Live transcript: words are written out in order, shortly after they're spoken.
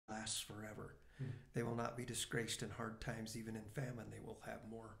lasts forever. They will not be disgraced in hard times, even in famine. They will have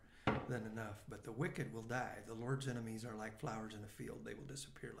more than enough. But the wicked will die. The Lord's enemies are like flowers in a field. They will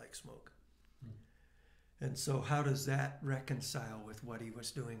disappear like smoke. And so how does that reconcile with what he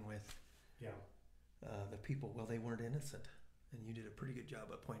was doing with the people? Well, they weren't innocent. And you did a pretty good job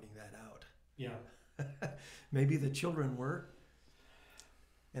of pointing that out. Yeah. Maybe the children were.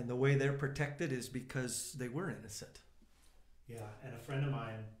 And the way they're protected is because they were innocent. Yeah. And a friend of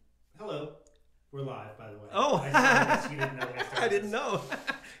mine, hello. We're live, by the way. Oh, you didn't know I didn't know.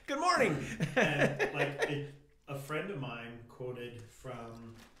 Good morning. And a friend of mine quoted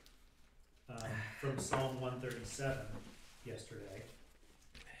from Psalm 137 yesterday.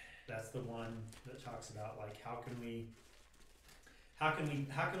 That's the one that talks about like how can we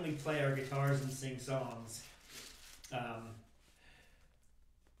play our guitars and sing songs?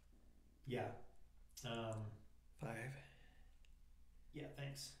 Yeah. 5. Yeah,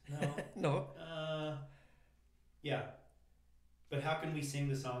 thanks. No. Yeah. But how can we sing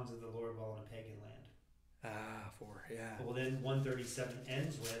the songs of the Lord while in a pagan land? 4. Yeah. Well, then 137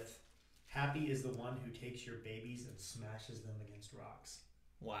 ends with, happy is the one who takes your babies and smashes them against rocks.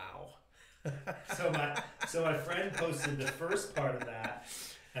 Wow. So my friend posted the first part of that,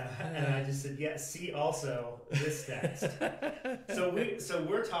 and I just said, yeah, see also this text. So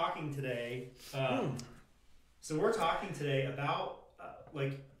we're talking today. So we're talking today about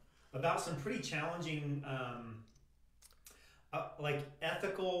about some pretty challenging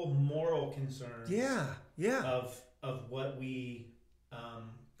ethical, moral concerns. Yeah. Of what we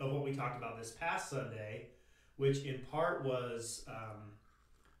talked about this past Sunday, which in part was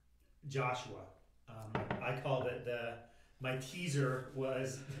Joshua. I called it my teaser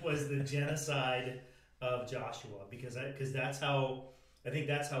was the genocide of Joshua because that's how I think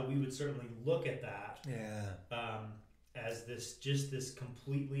that's how we would certainly look at that. Yeah. As this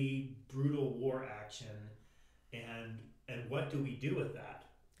completely brutal war action, and what do we do with that?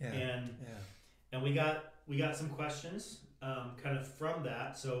 Yeah. And we got some questions kind of from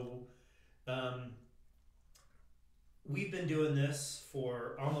that. So we've been doing this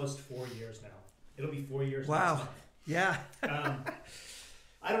for almost 4 years now. It'll be 4 years. Wow. Next month. Yeah.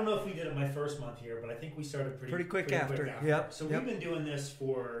 I don't know if we did it my first month here, but I think we started pretty quick after. Yep. So we've been doing this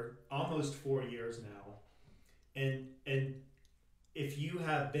for almost 4 years now, and if you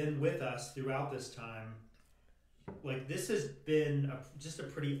have been with us throughout this time, like this has been just a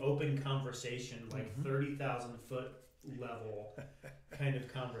pretty open conversation, like 30,000 foot level kind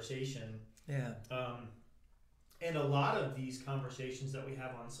of conversation. Yeah. And a lot of these conversations that we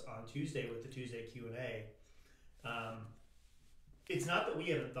have on Tuesday with the Tuesday Q&A, it's not that we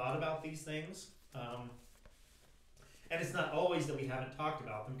haven't thought about these things, and it's not always that we haven't talked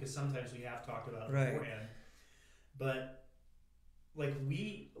about them, because sometimes we have talked about it beforehand. But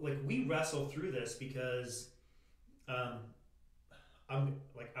we wrestle through this because I'm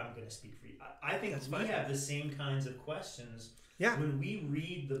going to speak for you. I think we have the same kinds of questions. Yeah. When we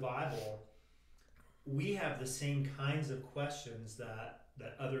read the Bible, we have the same kinds of questions that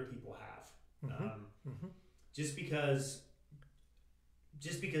other people have. Just because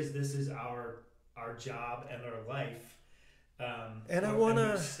this is our job and our life, and I want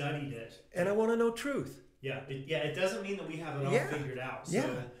to studied it, and I want to know truth. Yeah, it doesn't mean that we have it all figured out.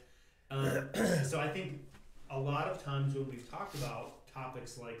 So, so I think a lot of times when we've talked about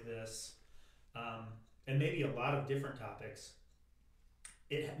topics like this, and maybe a lot of different topics,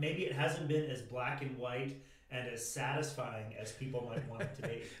 maybe it hasn't been as black and white and as satisfying as people might want it to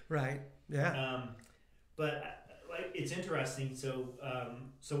be. Right. Yeah. But it's interesting. So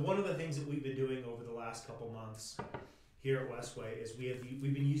one of the things that we've been doing over the last couple months here at Westway is we've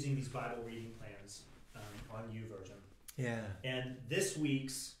been using these Bible reading plans on YouVersion. Yeah. And this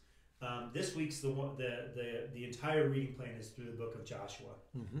week's the entire reading plan is through the book of Joshua.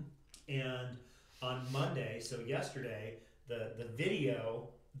 And on Monday, so yesterday, the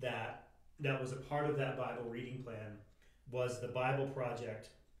video that was a part of that Bible reading plan was the Bible Project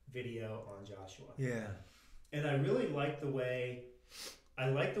video on Joshua. Yeah. And I really like the way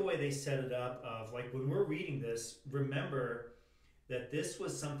they set it up of like when we're reading this, remember that this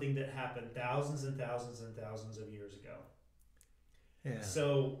was something that happened thousands and thousands and thousands of years ago. Yeah.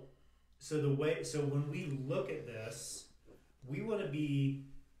 So when we look at this, we want to be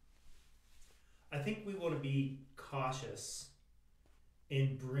cautious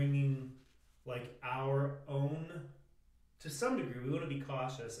in bringing like our own, to some degree, we want to be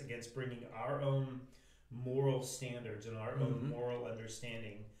cautious against bringing our own moral standards and our own moral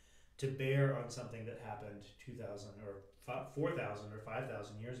understanding to bear on something that happened 2,000 or 4,000 or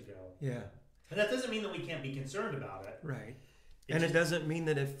 5,000 years ago. Yeah. And that doesn't mean that we can't be concerned about it. Right. And it doesn't mean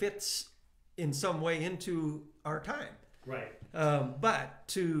that it fits in some way into our time. Right. But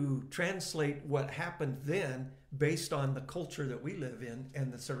to translate what happened then based on the culture that we live in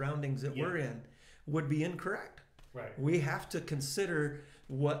and the surroundings that we're in would be incorrect. Right. We have to consider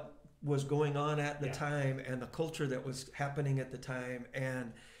what was going on at the time and the culture that was happening at the time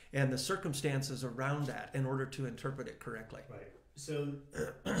and the circumstances around that in order to interpret it correctly. Right. So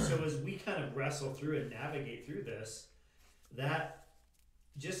as we kind of wrestle through and navigate through this, that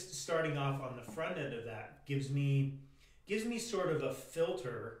just starting off on the front end of that gives me sort of a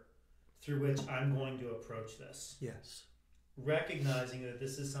filter through which I'm going to approach this. Yes. Recognizing that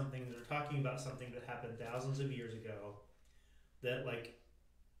this is something, they're talking about something that happened thousands of years ago, that like,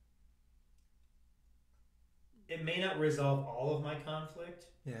 it may not resolve all of my conflict,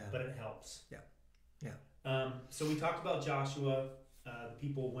 but it helps. So we talked about Joshua. The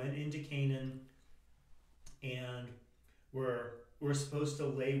people went into Canaan and were supposed to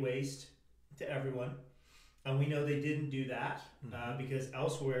lay waste to everyone. And we know they didn't do that because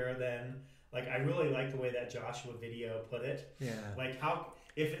elsewhere then, like, I really like the way that Joshua video put it. Yeah. Like, how,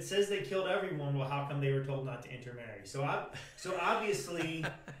 if it says they killed everyone, well, how come they were told not to intermarry? So obviously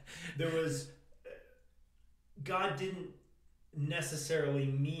there was, God didn't necessarily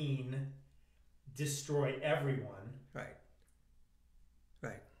mean destroy everyone. Right.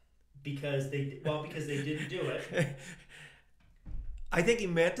 Because they didn't do it. I think he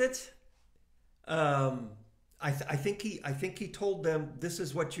meant it. I think he told them, this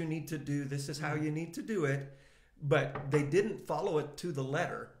is what you need to do. This is how you need to do it. But they didn't follow it to the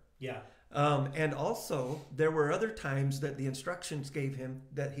letter. Yeah. And also there were other times that the instructions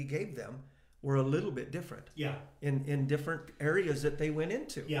that he gave them were a little bit different. Yeah. In different areas that they went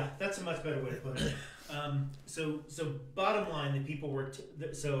into. Yeah, that's a much better way to put it. So bottom line, the people were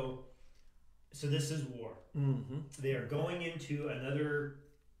so this is war. Mm-hmm. They are going into another,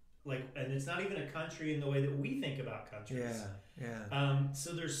 like, and it's not even a country in the way that we think about countries. Yeah.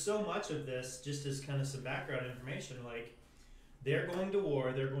 So there's so much of this, just as kind of some background information, like they're going to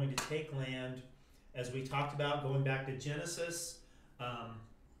war, they're going to take land, as we talked about going back to Genesis.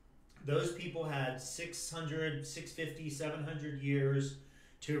 Those people had 600, 650, 700 years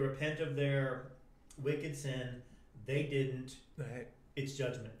to repent of their wicked sin. They didn't. Right. It's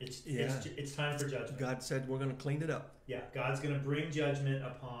judgment. It's time for judgment. God said we're going to clean it up. Yeah, God's going to bring judgment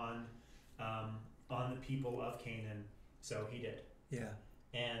upon on the people of Canaan. So he did. Yeah.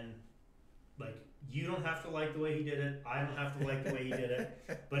 And like, you don't have to like the way he did it. I don't have to like the way he did it.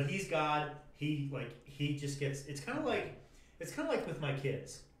 But he's God. He just gets. It's kind of like with my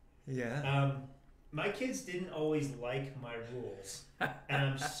kids. Yeah. My kids didn't always like my rules, and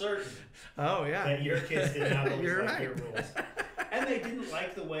I'm certain that your kids did not always like your rules. And they didn't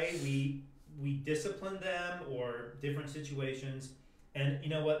like the way we disciplined them or different situations. And you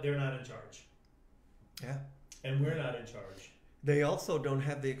know what? They're not in charge. Yeah. And we're not in charge. They also don't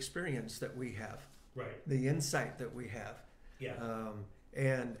have the experience that we have. Right. The insight that we have. Yeah.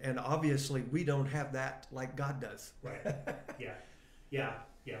 And obviously we don't have that like God does. Right. Yeah. Yeah.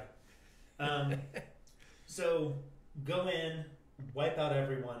 Yeah. So go in, wipe out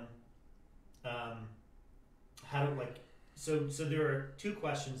everyone. So there are two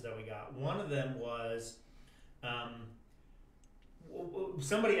questions that we got. One of them was,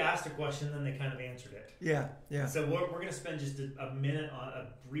 somebody asked a question, then they kind of answered it. Yeah, yeah. So we're going to spend just a minute on a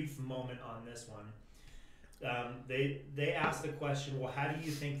brief moment on this one. They asked the question, well, how do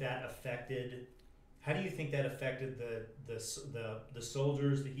you think that affected the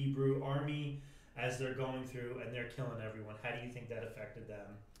soldiers, the Hebrew army, as they're going through and they're killing everyone? How do you think that affected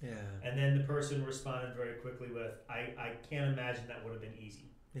them? Yeah. And then the person responded very quickly with, I can't imagine that would have been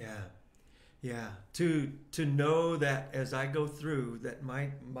easy. Yeah. Yeah. To know that as I go through that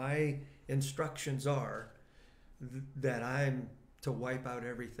my instructions are that I'm to wipe out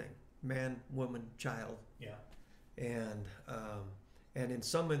everything. Man, woman, child. Yeah. And in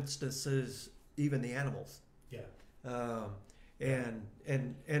some instances even the animals. Yeah. And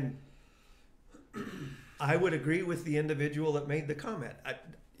I would agree with the individual that made the comment.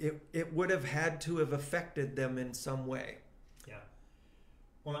 It would have had to have affected them in some way. Yeah.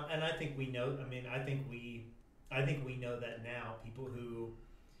 Well, and I think we know. I mean, I think we know that now. People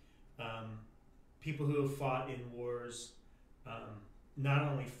who have fought in wars, not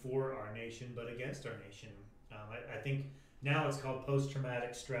only for our nation but against our nation. I think now it's called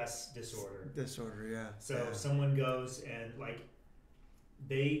post-traumatic stress disorder. Yeah. So someone goes and like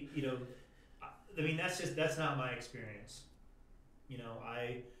they, I mean, that's not my experience.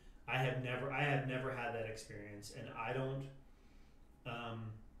 I have never had that experience, and I don't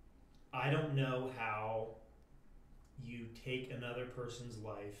know how you take another person's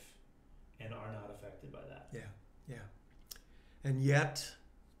life and are not affected by that. Yeah, yeah. And yet,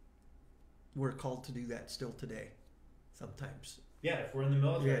 we're called to do that still today, sometimes. Yeah, if we're in the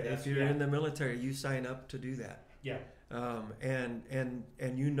military. Yeah, if you're in the military, you sign up to do that. Yeah. And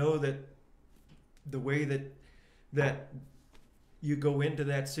you know that the way that you go into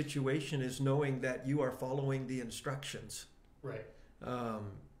that situation is knowing that you are following the instructions. Right.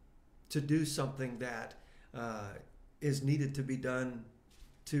 To do something that is needed to be done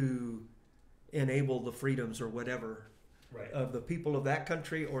to enable the freedoms or whatever of the people of that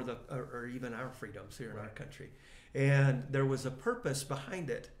country or even our freedoms here in our country. And there was a purpose behind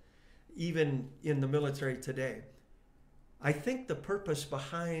it, even in the military today. I think the purpose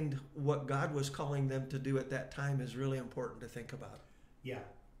behind what God was calling them to do at that time is really important to think about. Yeah.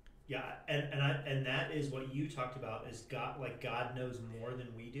 Yeah, and that is what you talked about, is God knows more than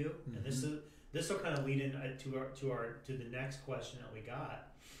we do. Mm-hmm. And this will kind of lead in to the next question that we got.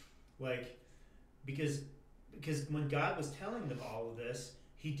 Like, because when God was telling them all of this,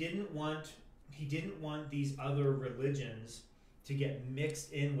 he didn't want these other religions to get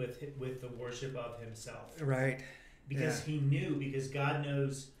mixed in with the worship of himself. Right. Because he knew, because God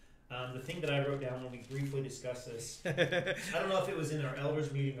knows. The thing that I wrote down when we briefly discussed this, I don't know if it was in our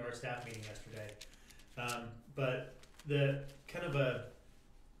elders meeting or our staff meeting yesterday, but the kind of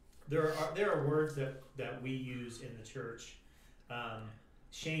there are words that we use in the church.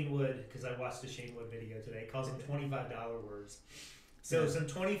 Shane Wood, because I watched a Shane Wood video today, calls them $25 words. So some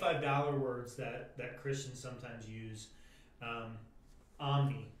 $25 words that Christians sometimes use.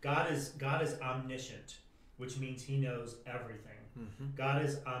 Omni. God is omniscient, which means he knows everything. Mm-hmm. God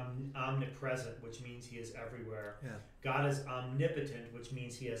is omnipresent, which means he is everywhere. Yeah. God is omnipotent, which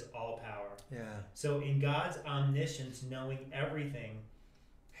means he has all power. Yeah. So in God's omniscience, knowing everything,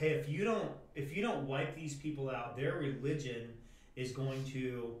 hey, if you don't wipe these people out, their religion is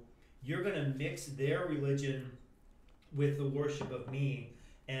you're going to mix their religion with the worship of me,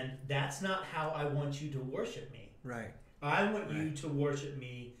 and that's not how I want you to worship me. Right. I want you to worship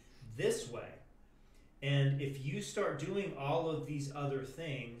me this way. And if you start doing all of these other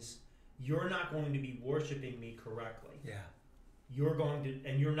things, you're not going to be worshiping me correctly. Yeah. You're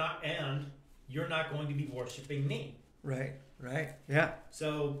not going to be worshiping me. Right. Right. Yeah.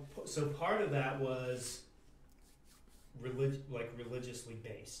 So part of that was religiously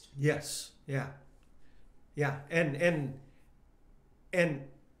based. Yes. Yeah. Yeah. And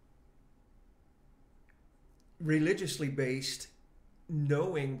religiously based,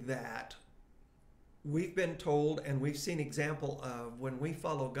 knowing that we've been told and we've seen example of when we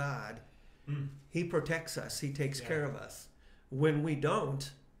follow God, he protects us. He takes care of us. When we don't,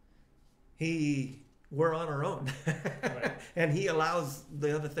 we're on our own. Right. And he allows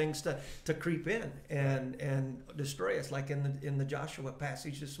the other things to creep in and destroy us, like in the Joshua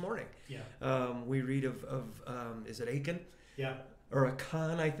passage this morning. Yeah. We read of is it Achan? Yeah. Or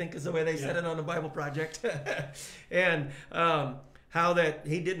Achan, I think is the way they said it on the Bible Project. And how that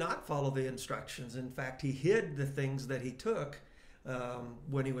he did not follow the instructions. In fact, he hid the things that he took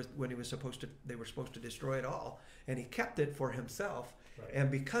when they were supposed to destroy it all, and he kept it for himself. Right. And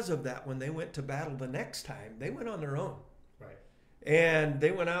because of that, when they went to battle the next time, they went on their own. Right. And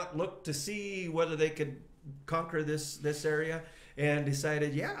they went out, looked to see whether they could conquer this area, and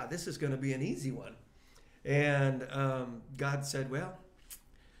decided, yeah, this is going to be an easy one. And God said, well,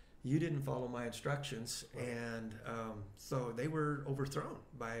 you didn't follow my instructions. Right. And so they were overthrown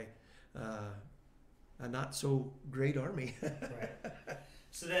by a not so great army. Right.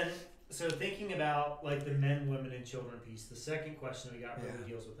 So thinking about like the men, women, and children piece, the second question we got really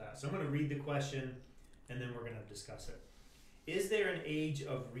deals with that. So I'm going to read the question and then we're going to discuss it. Is there an age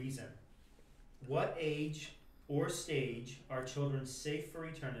of reason? What age or stage are children safe for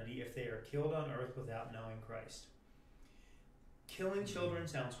eternity if they are killed on earth without knowing Christ? Killing children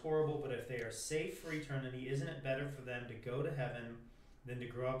sounds horrible, but if they are safe for eternity, isn't it better for them to go to heaven than to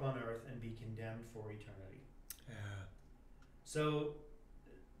grow up on earth and be condemned for eternity? Yeah. So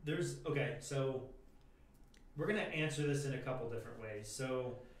so we're going to answer this in a couple different ways.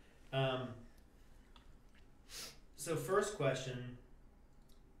 So, first question,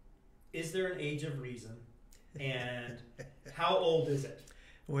 is there an age of reason? And how old is it?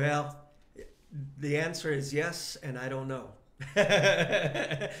 Well, the answer is yes, and I don't know.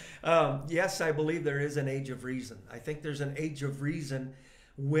 Yes, I believe there is an age of reason. I think there's an age of reason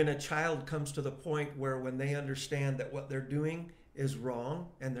when a child comes to the point where when they understand that what they're doing is wrong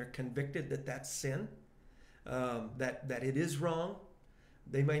and they're convicted that that's sin, that it is wrong.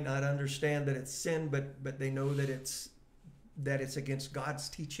 They may not understand that it's sin, but they know that it's against God's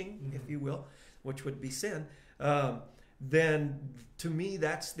teaching, if you will, which would be sin. then to me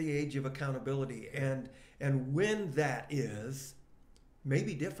that's the age of accountability. And when that is, may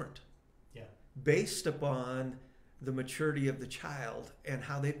be different. Yeah. Based upon the maturity of the child and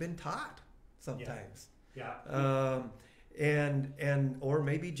how they've been taught sometimes. Yeah. And or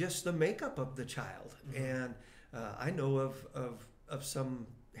maybe just the makeup of the child. Mm-hmm. And I know of some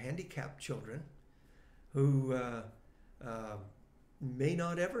handicapped children who may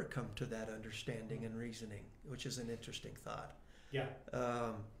not ever come to that understanding and reasoning, which is an interesting thought. Yeah.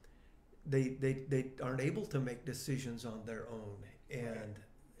 They aren't able to make decisions on their own and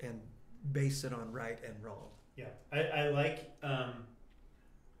base it on right and wrong. Yeah, I like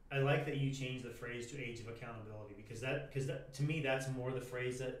that you changed the phrase to age of accountability because that to me that's more the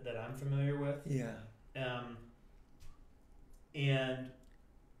phrase that I'm familiar with. Yeah.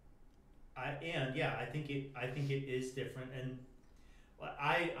 I think it is different. And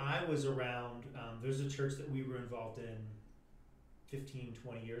I was around. There's a church that we were involved in 15,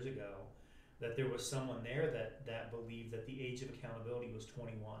 20 years ago. That there was someone there that believed that the age of accountability was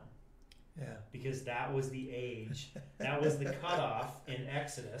 21. Yeah. Because that was the age, that was the cutoff in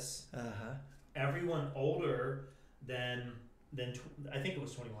Exodus. Uh-huh. Everyone older than I think it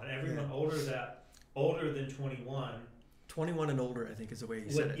was 21. Everyone older than 21. 21 and older, I think, is the way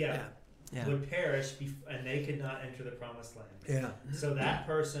you said it. Yeah. Would perish, and they could not enter the promised land. Yeah. So that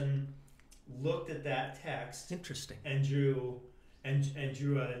person looked at that text. Interesting. And drew an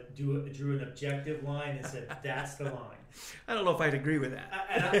objective line and said, "That's the line." I don't know if I'd agree with that.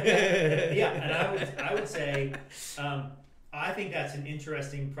 And I would say, I think that's an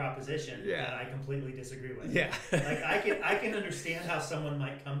interesting proposition that I completely disagree with. Yeah, like I can understand how someone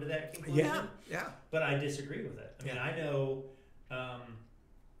might come to that conclusion. Yeah. But I disagree with it. I mean, I know.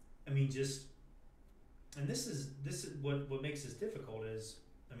 And this is what makes this difficult is,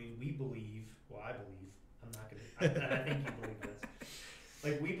 I mean, we believe. Well, I believe. I'm not gonna. I think you believe this.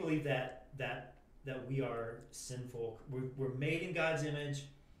 Like we believe that we are sinful. We're made in God's image.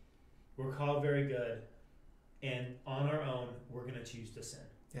 We're called very good, and on our own, we're going to choose to sin.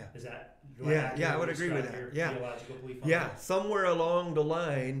 Yeah. Is that? I would agree with that. Yeah. Theological belief on that? Somewhere along the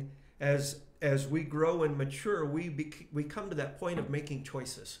line, as we grow and mature, we come to that point of making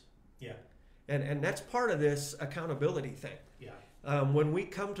choices. Yeah. And that's part of this accountability thing. Yeah. When we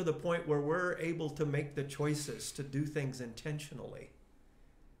come to the point where we're able to make the choices to do things intentionally,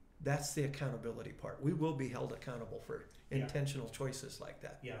 that's the accountability part. We will be held accountable for intentional choices like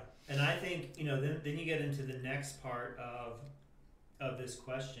that. Yeah, and I think then you get into the next part of this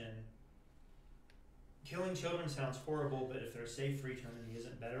question. Killing children sounds horrible, but if they're safe for eternity,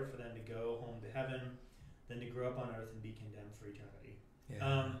 isn't it better for them to go home to heaven than to grow up on earth and be condemned for eternity?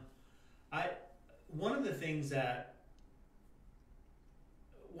 Yeah.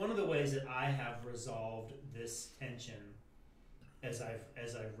 One of the ways that I have resolved this tension as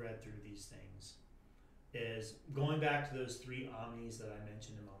I've read through these things is going back to those three omnis that I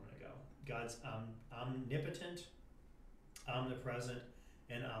mentioned a moment ago. God's omnipotent, omnipresent,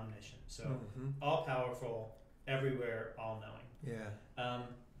 and omniscient. So all powerful, everywhere, all knowing. Yeah.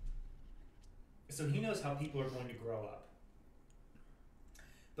 So he knows how people are going to grow up.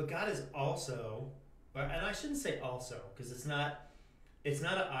 But God is also, and I shouldn't say also, because it's not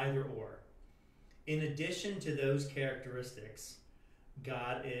an either or. In addition to those characteristics,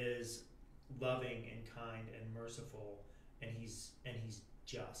 God is loving and kind and merciful, and he's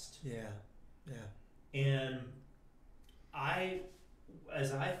just. Yeah. And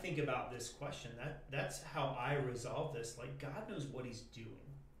as I think about this question, that's how I resolve this. Like, God knows what he's doing.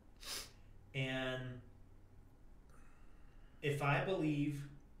 And if I believe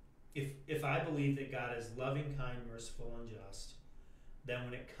that God is loving, kind, merciful, and just, then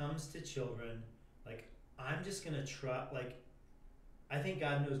when it comes to children, like, I'm just going to trust, like, I think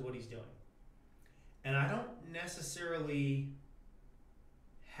God knows what he's doing. And I don't necessarily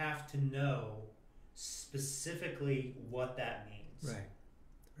have to know specifically what that means. Right.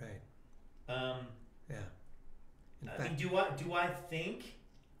 Yeah. In fact, do I think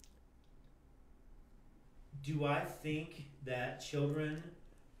that children,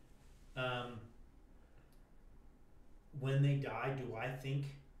 when they die, do I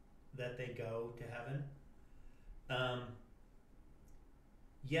think that they go to heaven?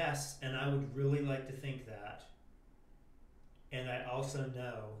 Yes, and I would really like to think that. And I also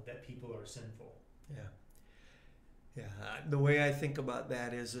know that people are sinful. Yeah. The way I think about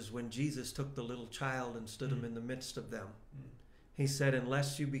that is when Jesus took the little child and stood him in the midst of them, he said,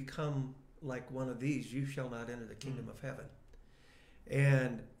 "Unless you become like one of these, you shall not enter the kingdom of heaven."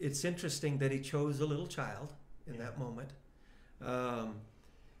 And it's interesting that he chose a little child in that moment.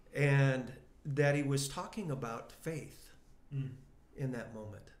 And that he was talking about faith in that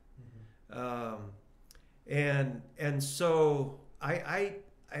moment. And so I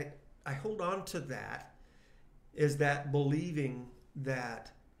hold on to that, is that believing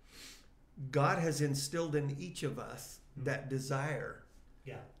that God has instilled in each of us that desire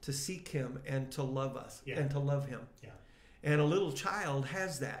to seek him and to love us and to love him. And a little child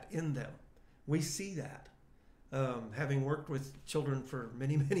has that in them. We see that. Having worked with children for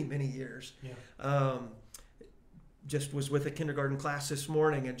many, many, many years. Just was with a kindergarten class this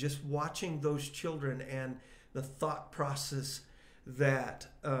morning, and just watching those children and the thought process that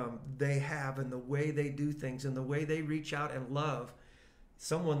they have, and the way they do things, and the way they reach out and love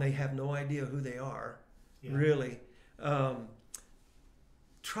someone they have no idea who they are, really.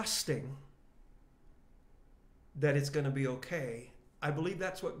 Trusting that it's going to be okay. I believe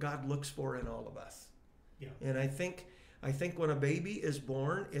that's what God looks for in all of us. And I think when a baby is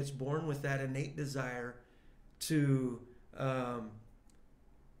born, it's born with that innate desire to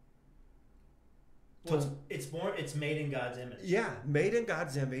it's made in God's image. Yeah, made in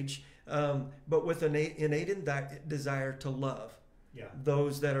God's image, but with an innate desire to love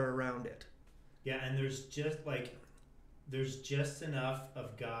those that are around it. Yeah, and there's just enough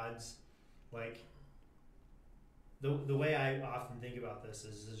of God's, like, the way I often think about this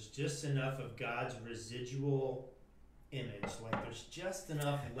is there's just enough of God's residual image. Like, there's just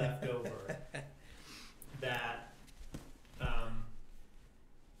enough left over that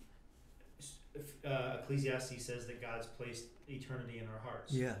Ecclesiastes says that God's placed eternity in our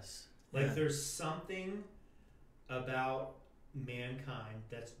hearts. Yes. Like, there's something about mankind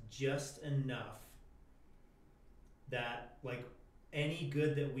that's just enough that, like, any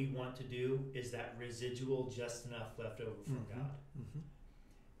good that we want to do is that residual just enough left over from God.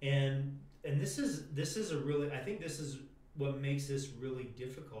 And this is a really, I think this is what makes this really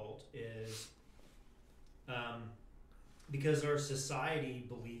difficult, is because our society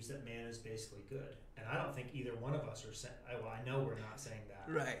believes that man is basically good. And I don't think either one of us are saying, well, I know we're not saying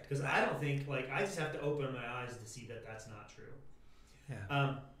that. Right. Because I don't think, like, I just have to open my eyes to see that that's not true.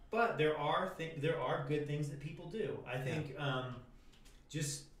 Yeah. But there are good things that people do. I think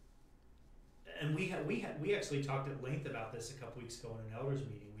we actually talked at length about this a couple weeks ago in an elders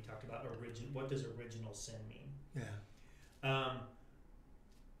meeting. We talked about what does original sin mean? Yeah.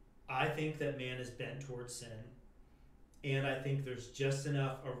 I think that man is bent towards sin, and I think there's just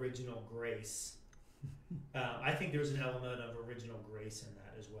enough original grace. I think there's an element of original grace in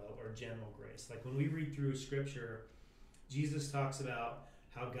that as well, or general grace. Like, when we read through Scripture, Jesus talks about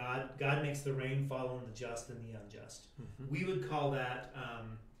how God makes the rain fall on the just and the unjust. We would call that a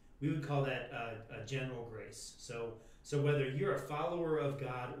general grace. So whether you're a follower of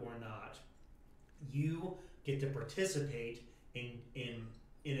God or not, you get to participate in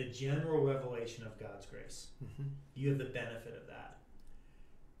a general revelation of God's grace. You have the benefit of that.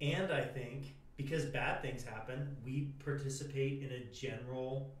 And I think because bad things happen, we participate in a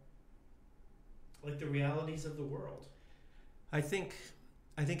general, like, the realities of the world. I think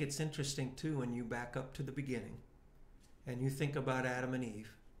it's interesting too when you back up to the beginning and you think about Adam and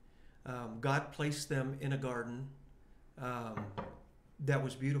Eve. God placed them in a garden that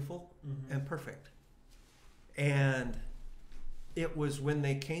was beautiful and perfect. And it was when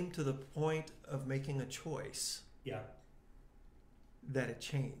they came to the point of making a choice that it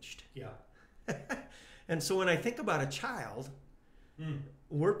changed. And so when I think about a child,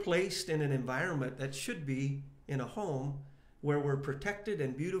 we're placed in an environment that should be in a home where we're protected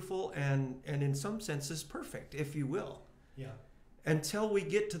and beautiful and in some senses perfect, if you will. Until we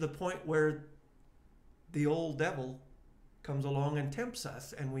get to the point where the old devil comes along and tempts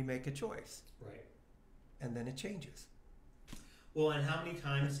us and we make a choice. Right. And then it changes. Well, and how many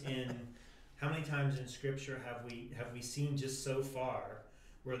times in Scripture have we seen just so far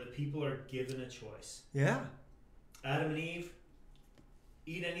where the people are given a choice? Yeah. Adam and Eve,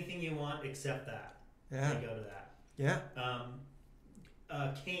 eat anything you want except that. Yeah. They go to that. Yeah.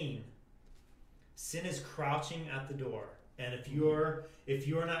 Cain, sin is crouching at the door, and if you're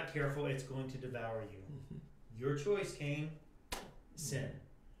not careful, it's going to devour you. Your choice, Cain. Sin.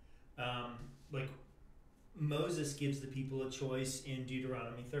 Like, Moses gives the people a choice in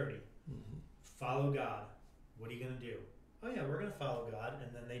Deuteronomy 30. Follow God. What are you going to do? Oh yeah, we're going to follow God,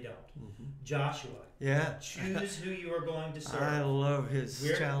 and then they don't. Joshua. Yeah. Choose who you are going to serve. I love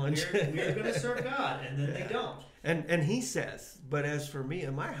his challenge. We're going to serve God, and then they don't. And he says, but as for me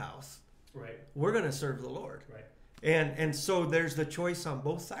and my house, right, we're going to serve the Lord. Right. And so there's the choice on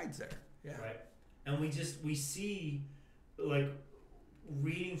both sides there. Yeah. Right. And we see, like,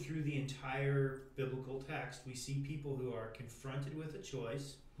 reading through the entire biblical text, we see people who are confronted with a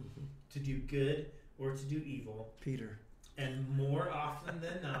choice to do good or to do evil. Peter. And more often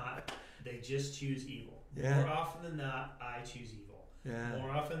than not, they just choose evil. Yeah. More often than not, I choose evil. Yeah. More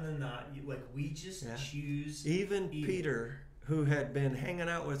often than not, we just choose even evil. Peter, who had been hanging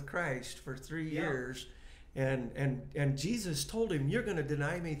out with Christ for 3 years, and Jesus told him, "You're going to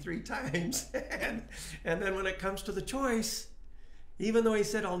deny me 3 times." and then when it comes to the choice, even though he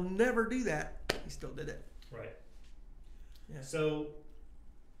said, "I'll never do that," he still did it. Right. Yeah. So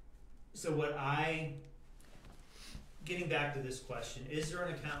getting back to this question, is there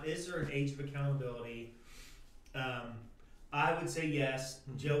an age of accountability? I would say yes.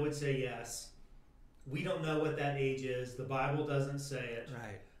 Joe would say yes. We don't know what that age is. The Bible doesn't say it.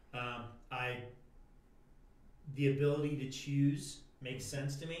 Right. The ability to choose makes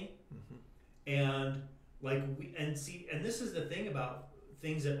sense to me. And and this is the thing about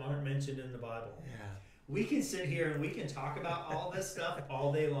things that aren't mentioned in the Bible. Yeah. We can sit here and we can talk about all this stuff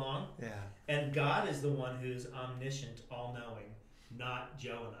all day long. Yeah. And God is the one who's omniscient, all-knowing, not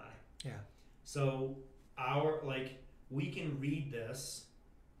Joe and I. Yeah. So we can read this,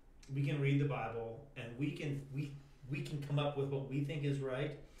 we can read the Bible, and we can come up with what we think is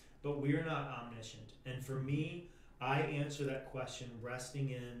right, but we're not omniscient. And for me, I answer that question resting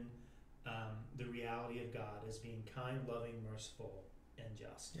in the reality of God as being kind, loving, merciful, and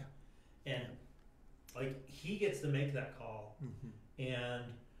just. Yeah. And he gets to make that call.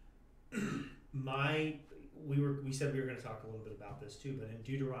 And we said we were going to talk a little bit about this too, but in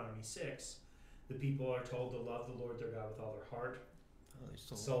Deuteronomy 6, the people are told to love the Lord their God with all their heart,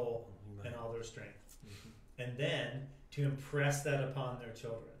 soul, and all their strength. And then to impress that upon their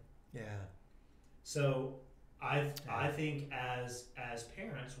children. Yeah. So I think as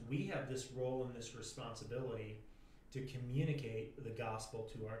parents, we have this role and this responsibility to communicate the gospel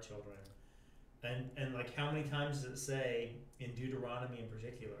to our children. And how many times does it say in Deuteronomy in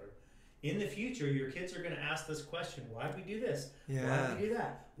particular, in the future your kids are going to ask this question, why do we do this? Yeah. Why do we do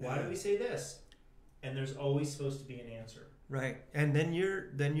that? Why do we say this? And there's always supposed to be an answer. Right. And then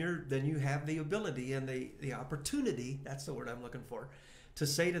you have the ability and the opportunity, that's the word I'm looking for, to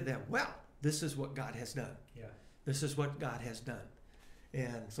say to them, well, this is what God has done. Yeah. This is what God has done.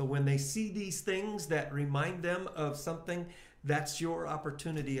 And so when they see these things that remind them of something, that's your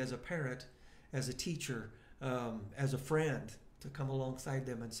opportunity as a parent, as a teacher, as a friend, to come alongside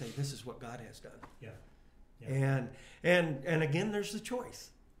them and say, this is what God has done. Yeah. Yeah. And again, there's the choice.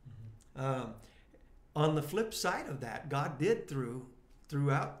 On the flip side of that, God did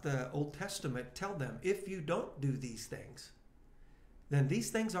throughout the Old Testament tell them, if you don't do these things, then these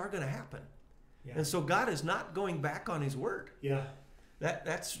things are going to happen. Yeah. And so God is not going back on his word. Yeah.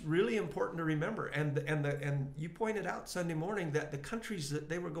 That's really important to remember. And you pointed out Sunday morning that the countries that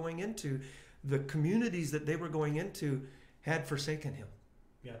they were going into, the communities that they were going into, had forsaken him.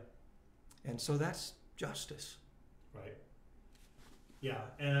 Yeah. And so that's justice. Right. Yeah.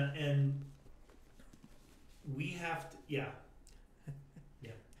 And we have to, yeah.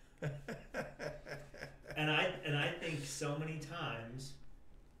 And I think so many times,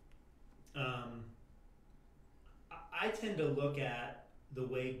 I tend to look at the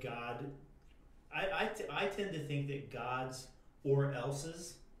way God, I tend to think that God's or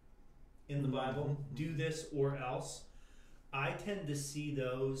else's in the Bible, do this or else, I tend to see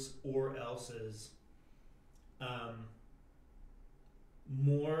those or else's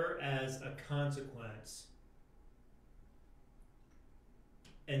more as a consequence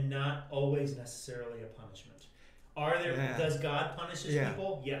and not always necessarily a punishment. Does God punish his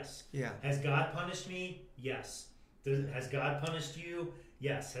people? Yes. Yeah. Has God punished me? Yes. Has God punished you?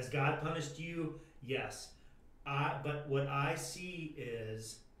 Yes. Has God punished you? Yes. But what I see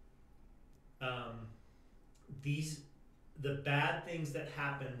is the bad things that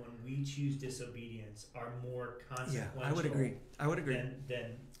happen when we choose disobedience are more consequential. Yeah, I would agree.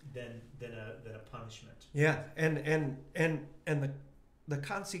 Than a punishment. Yeah, and the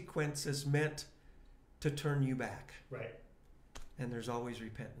consequence is meant to turn you back. Right. And there's always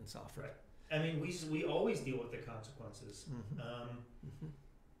repentance offered. Right. I mean, we always deal with the consequences. I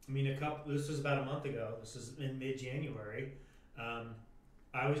mean, this was about a month ago. This is in mid-January.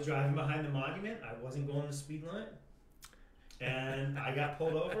 I was driving behind the monument. I wasn't going the speed limit. And I got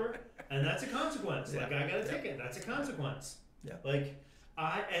pulled over, and that's a consequence. Yeah. I got a ticket. That's a consequence. Yeah.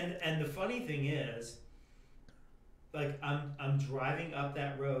 And the funny thing is, I'm driving up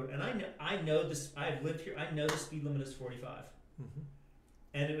that road, and I know this. I've lived here. I know the speed limit is 45.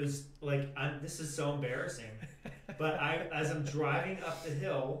 And it was this is so embarrassing. But as I'm driving up the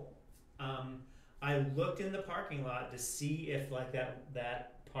hill, I looked in the parking lot to see if like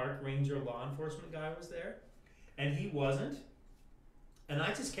that park ranger law enforcement guy was there, and he wasn't. And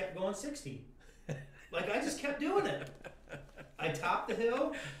I just kept going 60. Like I just kept doing it. I topped the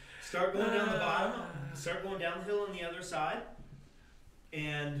hill, start going down the bottom, start going down the hill on the other side,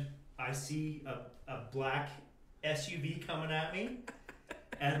 and I see a black SUV coming at me.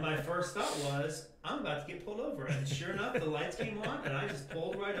 And my first thought was, I'm about to get pulled over. And sure enough, the lights came on, and I just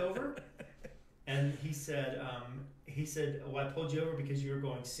pulled right over. And he said, well, I pulled you over because you were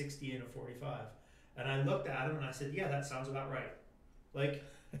going 60 in a 45. And I looked at him and I said, yeah, that sounds about right. Like,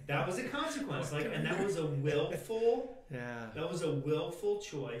 that was a consequence. Like, and that was a willful, that was a willful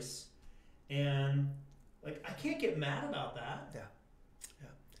choice. And like, I can't get mad about that.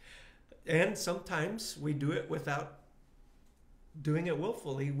 And sometimes we do it without doing it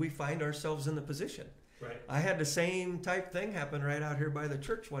willfully. We find ourselves in the position. Right. I had the same type thing happen right out here by the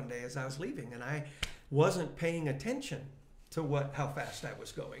church one day as I was leaving, and I wasn't paying attention to how fast I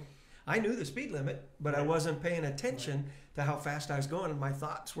was going. I knew the speed limit, but I wasn't paying attention to how fast I was going, and my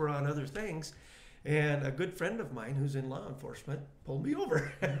thoughts were on other things. And a good friend of mine who's in law enforcement pulled me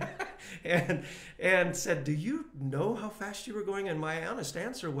over and said, do you know how fast you were going? And my honest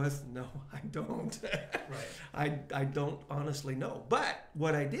answer was, no, I don't. I don't honestly know. But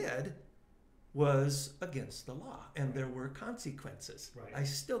what I did was against the law, and there were consequences. I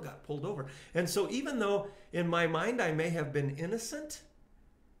still got pulled over. And so even though in my mind I may have been innocent,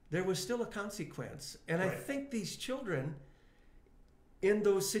 there was still a consequence. And I think these children in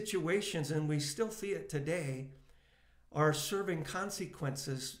those situations, and we still see it today, are serving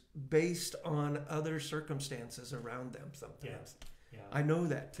consequences based on other circumstances around them sometimes. I know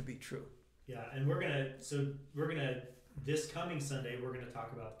that to be true. Yeah, and this coming Sunday, we're going to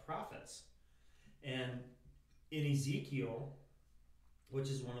talk about the prophets. And in Ezekiel, which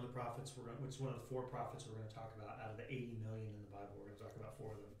is one of the prophets, which is one of the 4 prophets we're going to talk about out of the 80 million in the Bible, we're going to talk about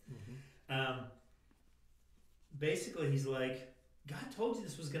 4 of them. Basically, he's like, God told you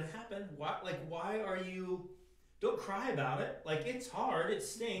this was going to happen. Why are you? Don't cry about it. Like, it's hard. It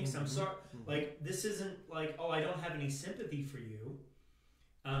stinks. I'm sorry. Like, this isn't like, oh, I don't have any sympathy for you.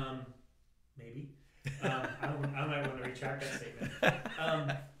 Maybe. I might want to retract that statement.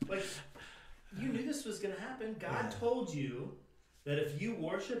 Like, you knew this was going to happen. God told you that if you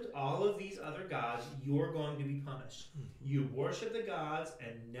worshipped all of these other gods, you're going to be punished. You worship the gods,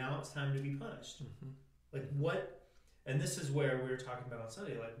 and now it's time to be punished. Like, what? And this is where we were talking about on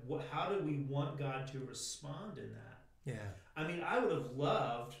Sunday. Like, how do we want God to respond in that? I mean, I would have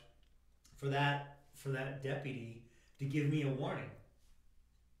loved for that deputy to give me a warning.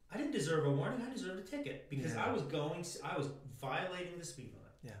 I didn't deserve a warning. I deserved a ticket because I was violating the speed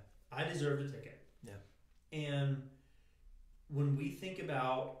limit. I deserved a ticket. And when we think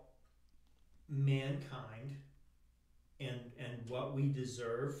about mankind and what we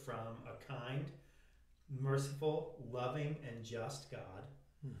deserve from a kind, merciful, loving, and just God,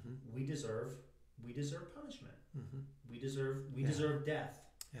 we deserve punishment. We deserve death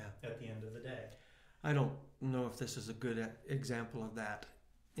at the end of the day. I don't know if this is a good example of that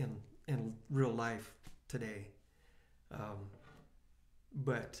in real life today,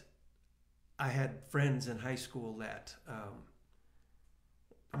 but I had friends in high school that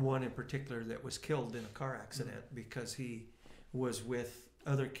one in particular that was killed in a car accident because he was with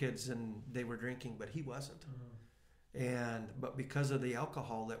other kids and they were drinking, but he wasn't. But because of the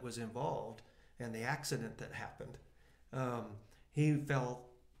alcohol that was involved and the accident that happened, he fell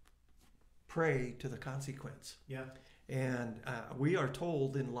prey to the consequence. And we are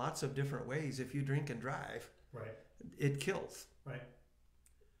told in lots of different ways, if you drink and drive, it kills.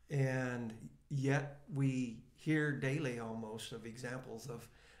 And yet we hear daily almost of examples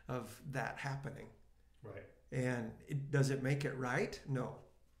of that happening. And does it make it right? No.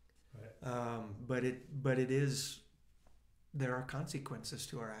 But it is. There are consequences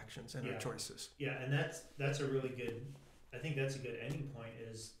to our actions and our choices. And that's a really good. I think that's a good ending point.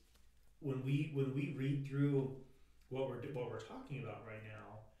 Is when we read through what we're talking about right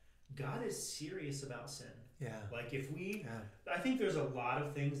now, God is serious about sin. Like if we, I think there's a lot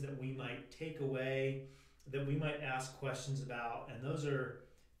of things that we might take away, that we might ask questions about, and those are.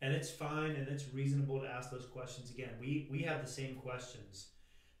 And it's fine and it's reasonable to ask those questions again. We have the same questions.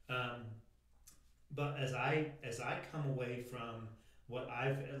 But as I come away from what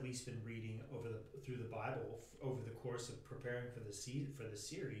I've at least been reading through the Bible over the course of preparing for the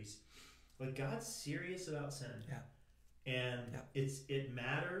series, like God's serious about sin. And it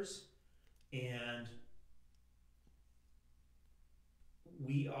matters, and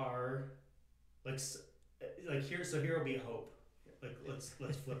we are like here will be a hope. Like let's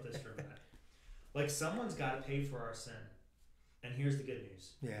flip this for a minute. like someone's got to pay for our sin. And here's the good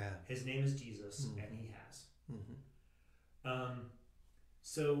news. Yeah. His name is Jesus, and he has. Mm-hmm.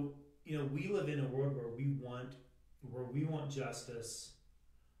 So, you know, we live in a world where we want justice.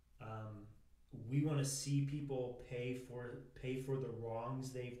 We want to see people pay for the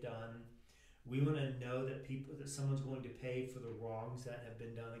wrongs they've done. We want to know that someone's going to pay for the wrongs that have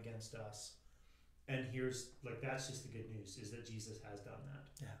been done against us. And that's just the good news, is that Jesus has done that.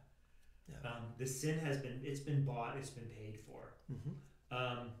 Yeah. The sin it's been bought, it's been paid for.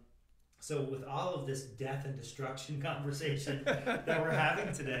 Mm-hmm. So with all of this death and destruction conversation that we're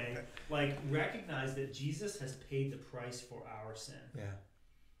having today, like, recognize that Jesus has paid the price for our sin. Yeah.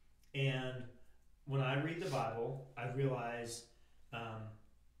 And when I read the Bible, I realize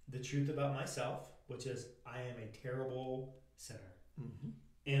the truth about myself, which is I am a terrible sinner. Mm-hmm.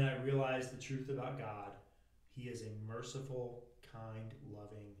 And I realize the truth about God. He is a merciful, kind,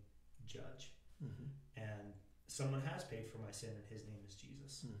 loving judge. Mm-hmm. And someone has paid for my sin, and his name is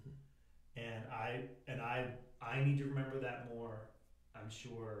Jesus. Mm-hmm. And I need to remember that more. I'm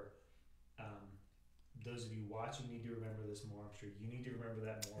sure those of you watching need to remember this more. I'm sure you need to remember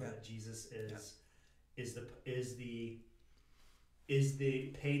that more. Yeah. That Jesus paid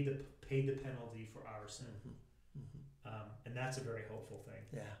the penalty for our sin. Mm-hmm. Mm-hmm. And that's a very hopeful thing.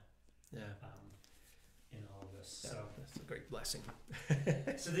 Yeah. In all of this. Yeah, so that's a great blessing.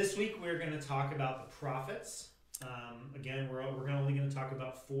 So this week we're going to talk about the prophets. Again, we're only going to talk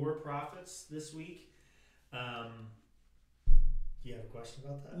about 4 prophets this week. You have a question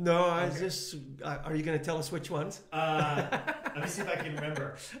about that? No, I was just. Are you going to tell us which ones? Let me see if I can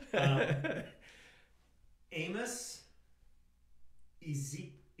remember. Amos,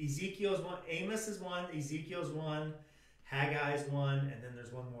 Ezekiel's one. Amos is one. Ezekiel's one. Haggai's one, and then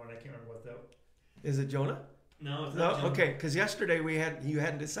there's one more, and I can't remember what that. Is it Jonah? No, it's not Jonah. Okay, because yesterday you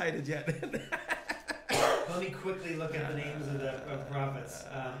hadn't decided yet. Let me quickly look at the names of the prophets.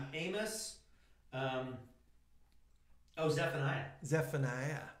 Amos. Zephaniah.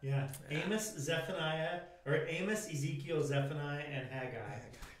 Zephaniah. Yeah. Amos, Zephaniah, or Amos, Ezekiel, Zephaniah, and Haggai.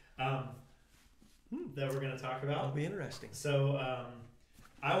 That we're going to talk about. That'll be interesting. So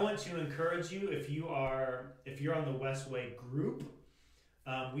I want to encourage you, if you're on the Westway group,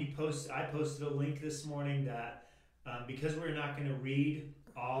 I posted a link this morning that because we're not going to read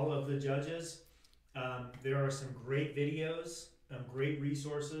all of the judges, there are some great videos, great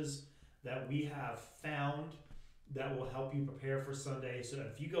resources that we have found that will help you prepare for Sunday. So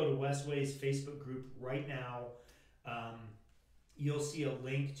if you go to Westway's Facebook group right now, you'll see a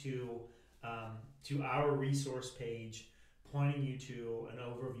link to our resource page pointing you to an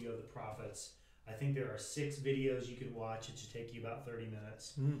overview of the prophets. I think there are 6 videos you can watch. It should take you about 30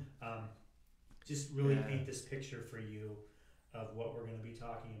 minutes. Just really paint this picture for you of what we're going to be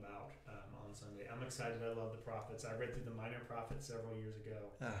talking about on Sunday. I'm excited. I love the prophets. I read through the Minor Prophets several years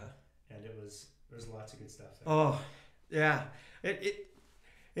ago, and there's lots of good stuff there. Oh, yeah.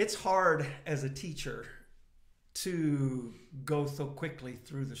 It's hard as a teacher to go so quickly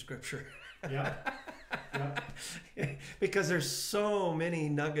through the scripture. Yeah. Because there's so many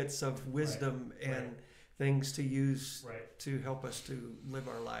nuggets of wisdom and things to use to help us to live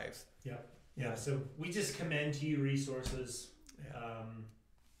our lives. Yeah. So we just commend to you resources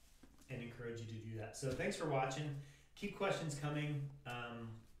and encourage you to do that. So thanks for watching. Keep questions coming.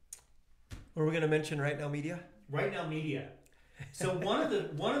 What are we going to mention Right Now Media? Right Now Media. So one of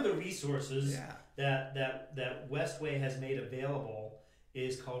the resources that Westway has made available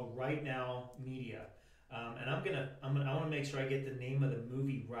is called Right Now Media. And I want to make sure I get the name of the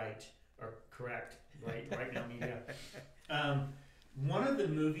movie correct. Right Now Media. One of the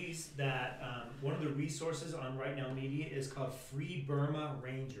movies one of the resources on Right Now Media is called Free Burma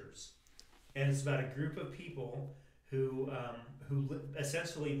Rangers, and it's about a group of people who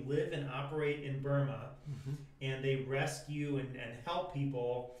essentially live and operate in Burma, and they rescue and help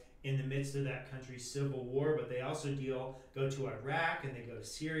people in the midst of that country's civil war. But they also go to Iraq, and they go to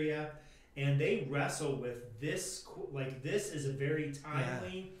Syria, and they wrestle with this. Like, this is a very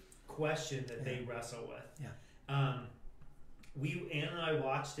timely question that they wrestle with. Ann and I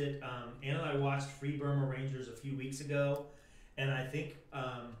watched it. Ann and I watched Free Burma Rangers a few weeks ago, and I think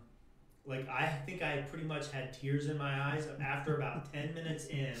I pretty much had tears in my eyes after about 10 minutes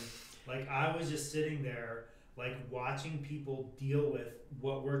in. Like, I was just sitting there, like, watching people deal with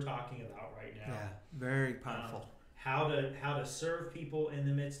what we're talking about right now. Yeah, very powerful. How to serve people in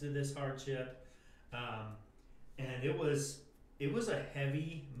the midst of this hardship, and it was a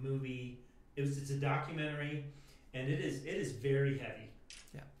heavy movie. It's a documentary. And it is very heavy,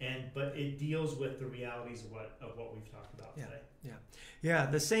 but it deals with the realities of what we've talked about today. Yeah.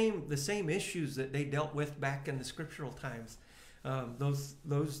 The same issues that they dealt with back in the scriptural times, those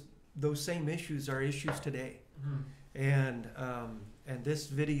same issues are issues today. And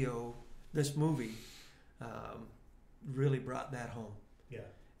this movie, really brought that home. Yeah.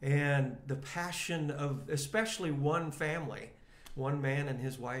 And the passion of especially one family, one man and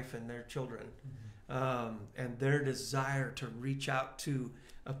his wife and their children, and their desire to reach out to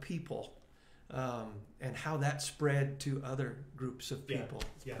a people, and how that spread to other groups of people.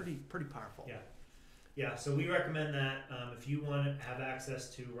 It's pretty powerful. Yeah, so we recommend that. If you want to have access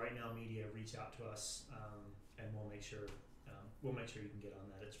to Right Now Media, reach out to us, and we'll make sure you can get on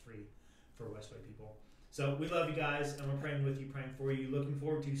that. It's free for Westway people. So we love you guys, and we're praying with you, praying for you. Looking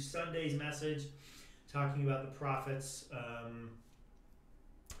forward to Sunday's message, talking about the prophets.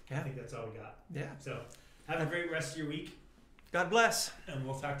 I think that's all we got. Yeah. So have a great rest of your week. God bless. And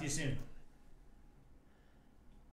we'll talk to you soon.